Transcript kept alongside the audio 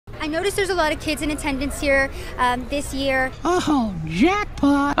I noticed there's a lot of kids in attendance here this year. Oh,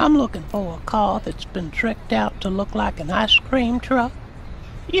 jackpot! I'm looking for a car that's been tricked out to look like an ice cream truck.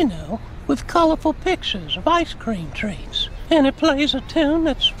 You know, with colorful pictures of ice cream treats. And it plays a tune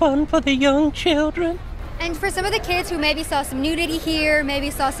that's fun for the young children. And for some of the kids who maybe saw some nudity here,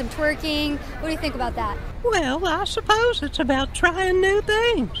 maybe saw some twerking, what do you think about that? Well, I suppose it's about trying new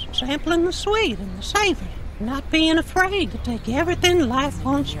things, sampling the sweet and the savory, not being afraid to take everything life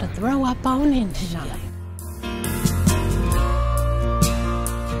wants to throw up on into you.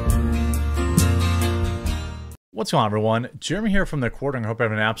 What's going on, everyone? Jeremy here from The Quartering. I hope you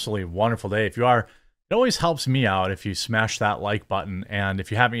have an absolutely wonderful day. If you are, it always helps me out if you smash that like button. And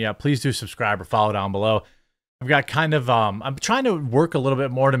if you haven't yet, please do subscribe or follow down below. I've got kind of, I'm trying to work a little bit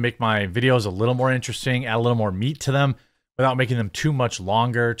more to make my videos a little more interesting, add a little more meat to them without making them too much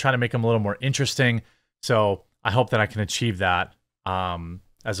longer, trying to make them a little more interesting. So I hope that I can achieve that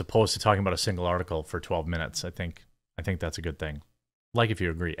as opposed to talking about a single article for 12 minutes. I think that's a good thing. Like if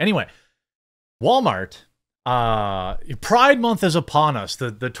you agree. Anyway, Walmart, Pride Month is upon us.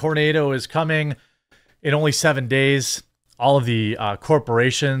 The tornado is coming in only 7 days. All of the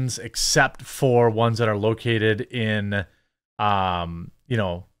corporations, except for ones that are located in, you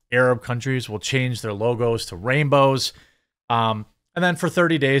know, Arab countries, will change their logos to rainbows. And then for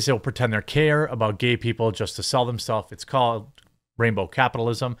 30 days, they'll pretend they care about gay people just to sell them stuff. It's called rainbow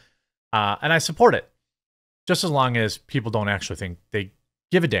capitalism. And I support it, just as long as people don't actually think they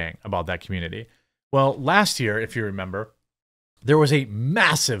give a dang about that community. Well, last year, if you remember, there was a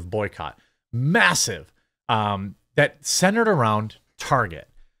massive boycott, massive, that centered around Target.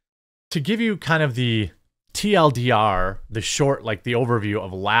 To give you kind of the TLDR, the short, like the overview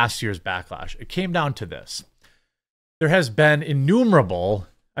of last year's backlash, it came down to this. There has been innumerable,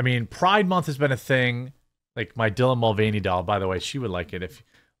 I mean, Pride Month has been a thing, like my Dylan Mulvaney doll, by the way, she would like it if,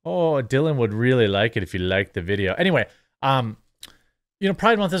 oh, Dylan would really like it if you liked the video. Anyway, you know,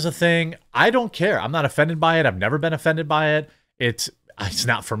 Pride Month is a thing. I don't care. I'm not offended by it. I've never been offended by it. It's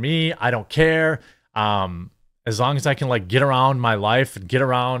not for me. I don't care. As long as I can like get around my life and get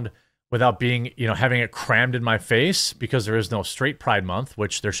around without being, you know, having it crammed in my face, because there is no straight Pride Month,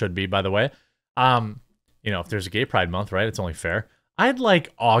 which there should be, by the way. You know, if there's a gay Pride Month, right? It's only fair. I'd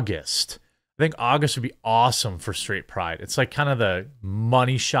like August. I think August would be awesome for straight Pride. It's like kind of the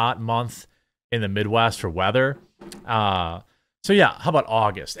money shot month in the Midwest for weather. So yeah, how about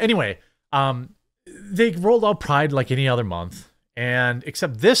August? Anyway, they rolled out Pride like any other month, and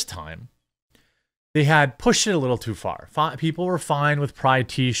except this time, they had pushed it a little too far. People were fine with Pride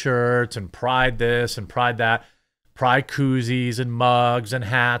t-shirts and Pride this and Pride that, Pride koozies and mugs and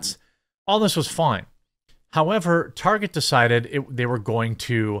hats. All this was fine. However, Target decided they were going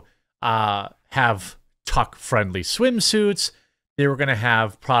to have tuck-friendly swimsuits. They were going to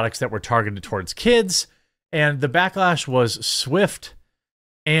have products that were targeted towards kids. And the backlash was swift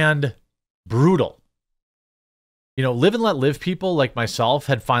and brutal. You know, live and let live people like myself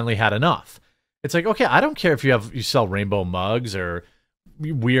had finally had enough. It's like, okay, I don't care if you sell rainbow mugs or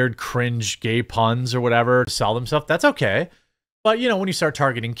weird cringe gay puns or whatever to sell them stuff. That's okay. But, you know, when you start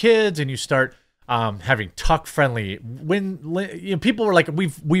targeting kids and you start having tuck-friendly, you know, people were like,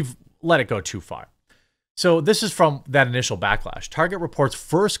 we've let it go too far. So this is from that initial backlash. Target reports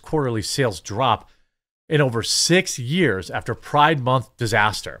first quarterly sales drop in over 6 years after Pride Month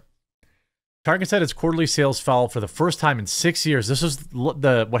disaster. Target said its quarterly sales fell for the first time in 6 years. This is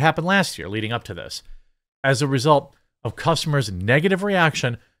what happened last year leading up to this, as a result of customers' negative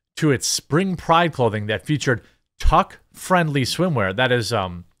reaction to its spring Pride clothing that featured tuck-friendly swimwear. That is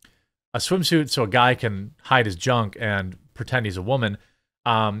a swimsuit so a guy can hide his junk and pretend he's a woman,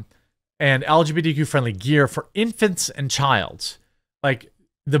 and LGBTQ-friendly gear for infants and childs. Like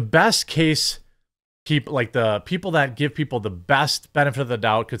the best case, like the people that give people the best benefit of the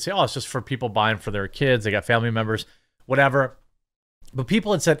doubt could say, oh, it's just for people buying for their kids. They got family members, whatever. But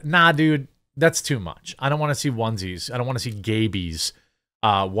people had said, nah, dude, that's too much. I don't want to see onesies. I don't want to see gaybies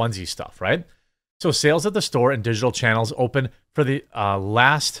onesie stuff, right? So sales at the store and digital channels open for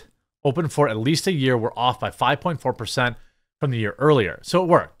at least a year were off by 5.4% from the year earlier. So it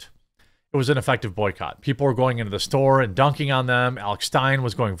worked. It was an effective boycott. People were going into the store and dunking on them. Alex Stein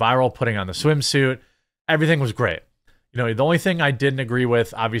was going viral, putting on the swimsuit. Everything was great. You know, the only thing I didn't agree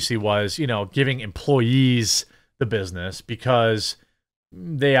with, obviously, was, you know, giving employees the business, because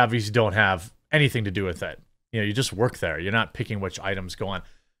they obviously don't have anything to do with it. You know, you just work there. You're not picking which items go on.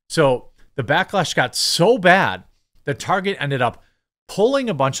 So the backlash got so bad that Target ended up pulling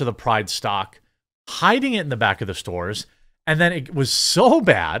a bunch of the Pride stock, hiding it in the back of the stores, and then it was so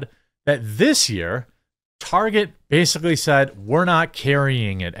bad that this year, Target basically said, we're not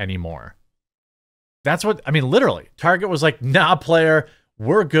carrying it anymore. That's what, I mean, literally. Target was like, nah, player,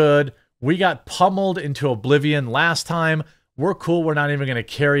 we're good. We got pummeled into oblivion last time. We're cool. We're not even going to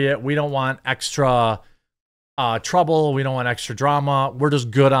carry it. We don't want extra trouble. We don't want extra drama. We're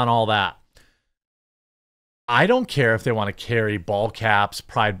just good on all that. I don't care if they want to carry ball caps,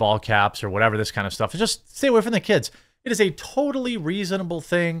 pride ball caps, or whatever, this kind of stuff. Just stay away from the kids. It is a totally reasonable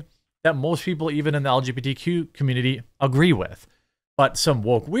thing that most people, even in the LGBTQ community, agree with. But some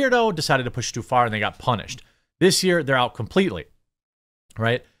woke weirdo decided to push too far and they got punished. This year, they're out completely,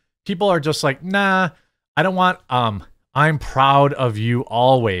 right? People are just like, nah, I don't want, I'm proud of you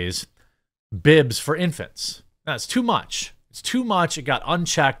always bibs for infants. That's too much. It's too much. It got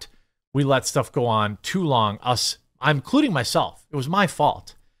unchecked. We let stuff go on too long. I'm including myself. It was my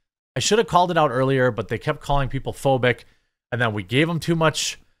fault. I should have called it out earlier, but they kept calling people phobic, and then we gave them too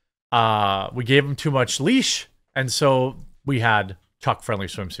much. Leash, and so we had tuck-friendly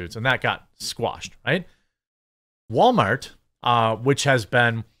swimsuits, and that got squashed. Right? Walmart, which has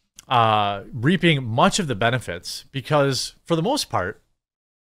been reaping much of the benefits because, for the most part,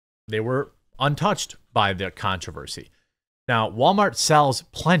 they were untouched by the controversy. Now, Walmart sells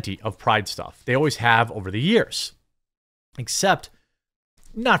plenty of pride stuff. They always have over the years, except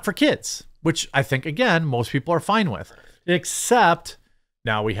not for kids, which I think, again, most people are fine with. Except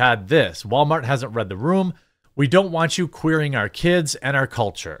now we had this. Walmart hasn't read the room. We don't want you queering our kids and our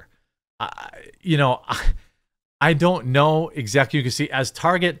culture. I don't know exactly. You can see as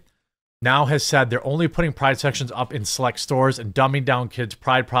Target now has said they're only putting pride sections up in select stores and dumbing down kids'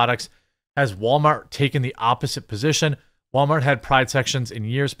 pride products. Has Walmart taken the opposite position? Walmart had pride sections in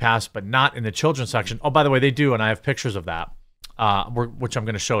years past, but not in the children's section. Oh, by the way, they do, and I have pictures of that, which I'm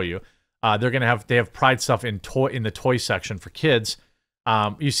going to show you. They have pride stuff in the toy section for kids.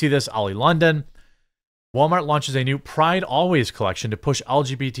 You see this, Ollie London. Walmart launches a new Pride Always collection to push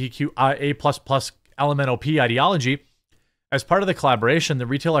LGBTQIA++ LMNOP ideology. As part of the collaboration, the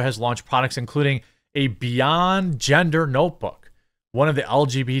retailer has launched products including a Beyond Gender notebook. One of the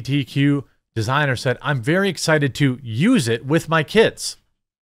LGBTQ designers said, I'm very excited to use it with my kids.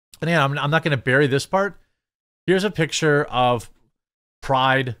 And again, I'm not going to bury this part. Here's a picture of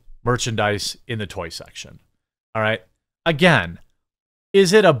Pride merchandise in the toy section. All right. Again,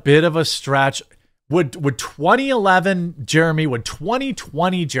 is it a bit of a stretch? Would 2011 Jeremy, would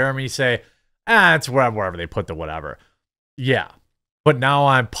 2020 Jeremy say, it's wherever they put the whatever? Yeah. But now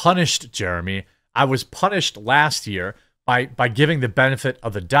I'm punished, Jeremy. I was punished last year by giving the benefit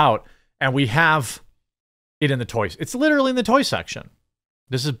of the doubt. And we have it in the toys. It's literally in the toy section.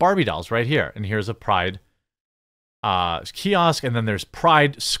 This is Barbie dolls right here. And here's a Pride kiosk. And then there's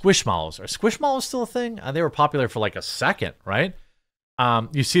Pride Squishmallows. Are Squishmallows still a thing? They were popular for like a second, right?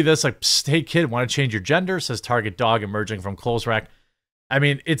 You see this like, hey kid, want to change your gender? Says Target dog emerging from clothes rack. I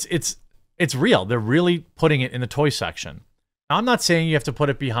mean, it's real. They're really putting it in the toy section. Now, I'm not saying you have to put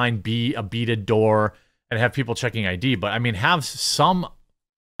it behind a beaded door and have people checking ID, but I mean, have some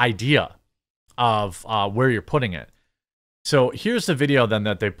idea of where you're putting it. So here's the video then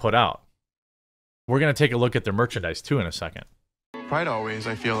that they put out. We're going to take a look at their merchandise too in a second. Pride Always,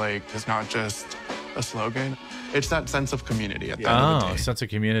 I feel like, is not just a slogan. It's that sense of community at the end of the day. Sense of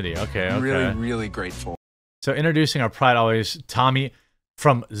community. Okay, okay. Really, really grateful. So introducing our Pride Always, Tommy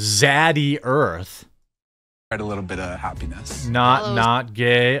from Zaddy Earth. A little bit of happiness. Not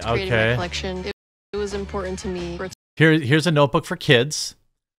gay. Okay. Collection. It was important to me. Here's a notebook for kids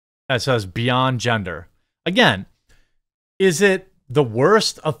that says Beyond Gender. Again, is it the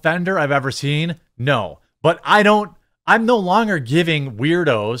worst offender I've ever seen? No. But I'm no longer giving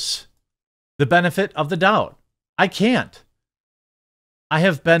weirdos the benefit of the doubt. I can't. I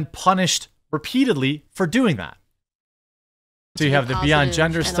have been punished repeatedly for doing that. So you have the Beyond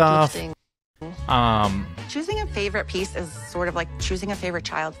Gender stuff. Choosing a favorite piece is sort of like choosing a favorite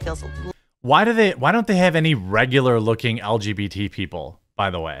child. Feels. Why don't they have any regular looking LGBT people,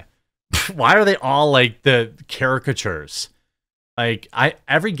 by the way? Why are they all like the caricatures? Like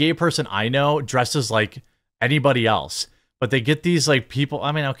every gay person I know dresses like anybody else, but they get these like people.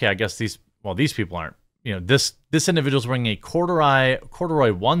 I mean, okay, I guess these people aren't. You know, this individual's wearing a corduroy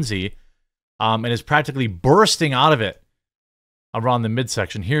onesie, and is practically bursting out of it around the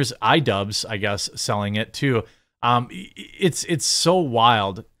midsection. Here's iDubbbz, I guess, selling it too. It's so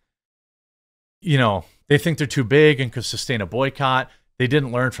wild. You know, they think they're too big and could sustain a boycott. They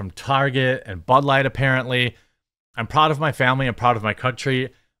didn't learn from Target and Bud Light, apparently. I'm proud of my family. I'm proud of my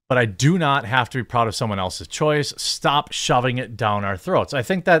country. But I do not have to be proud of someone else's choice. Stop shoving it down our throats. I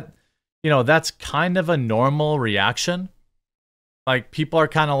think that, you know, that's kind of a normal reaction. Like, people are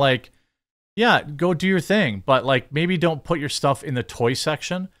kind of like, yeah, go do your thing. But like, maybe don't put your stuff in the toy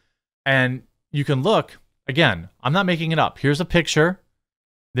section. And you can look, again, I'm not making it up. Here's a picture.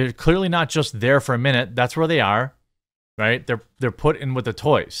 They're clearly not just there for a minute. That's where they are, right? They're put in with the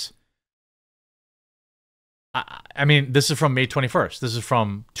toys. I mean, this is from May 21st. This is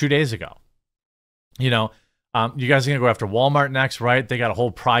from 2 days ago. You know, you guys are going to go after Walmart next, right? They got a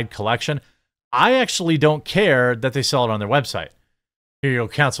whole Pride collection. I actually don't care that they sell it on their website. Here you go,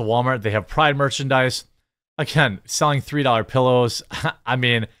 cancel Walmart. They have Pride merchandise. Again, selling $3 pillows. I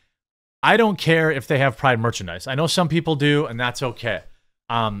mean, I don't care if they have Pride merchandise. I know some people do, and that's okay.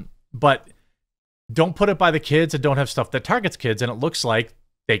 But don't put it by the kids and don't have stuff that targets kids. And it looks like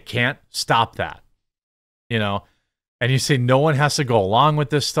they can't stop that. You know, and you say no one has to go along with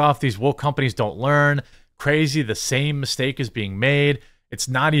this stuff. These woke companies don't learn. Crazy, the same mistake is being made. It's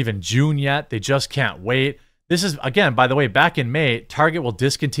not even June yet. They just can't wait. This is, again, by the way, back in May, Target will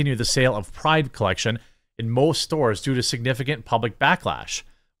discontinue the sale of Pride collection in most stores due to significant public backlash.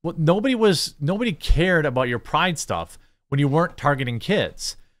 Well, nobody cared about your Pride stuff when you weren't targeting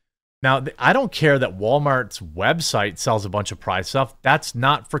kids. Now, I don't care that Walmart's website sells a bunch of Pride stuff. That's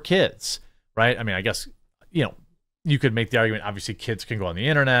not for kids, right? I mean, I guess, you know, you could make the argument, obviously, kids can go on the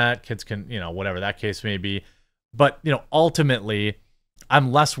internet, kids can, you know, whatever that case may be. But, you know, ultimately,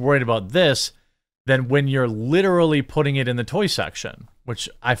 I'm less worried about this than when you're literally putting it in the toy section, which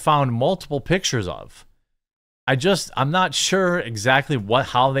I found multiple pictures of. I'm not sure exactly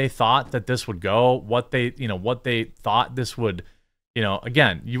how they thought that this would go, what they thought this would, you know,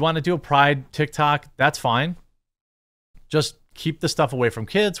 again, you want to do a Pride TikTok, that's fine. Just keep the stuff away from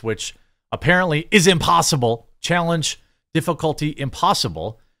kids, which apparently is impossible. Challenge, difficulty,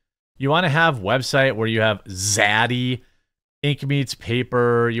 impossible. You want to have website where you have Zaddy, ink meets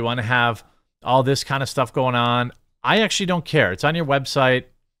paper. You want to have all this kind of stuff going on. I actually don't care. It's on your website.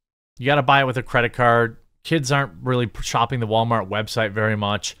 You got to buy it with a credit card. Kids aren't really shopping the Walmart website very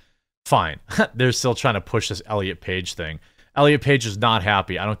much. Fine. They're still trying to push this Elliot Page thing. Elliot Page is not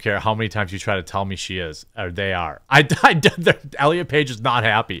happy. I don't care how many times you try to tell me she is, or they are. Elliot Page is not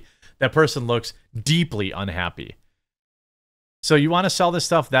happy. That person looks deeply unhappy. So you want to sell this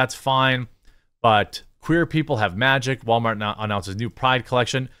stuff, that's fine. But queer people have magic. Walmart now announces new Pride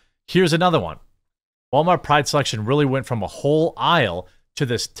collection. Here's another one. Walmart Pride selection really went from a whole aisle to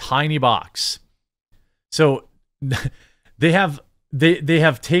this tiny box. So they have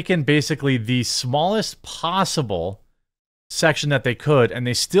taken basically the smallest possible section that they could, and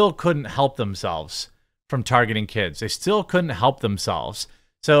they still couldn't help themselves from targeting kids. They still couldn't help themselves.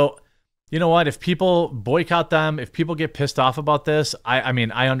 So, you know what? If people boycott them, if people get pissed off about this, I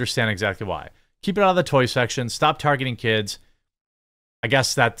mean, I understand exactly why. Keep it out of the toy section. Stop targeting kids. I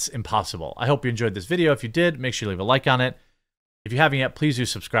guess that's impossible. I hope you enjoyed this video. If you did, make sure you leave a like on it. If you haven't yet, please do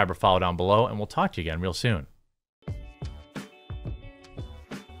subscribe or follow down below, and we'll talk to you again real soon.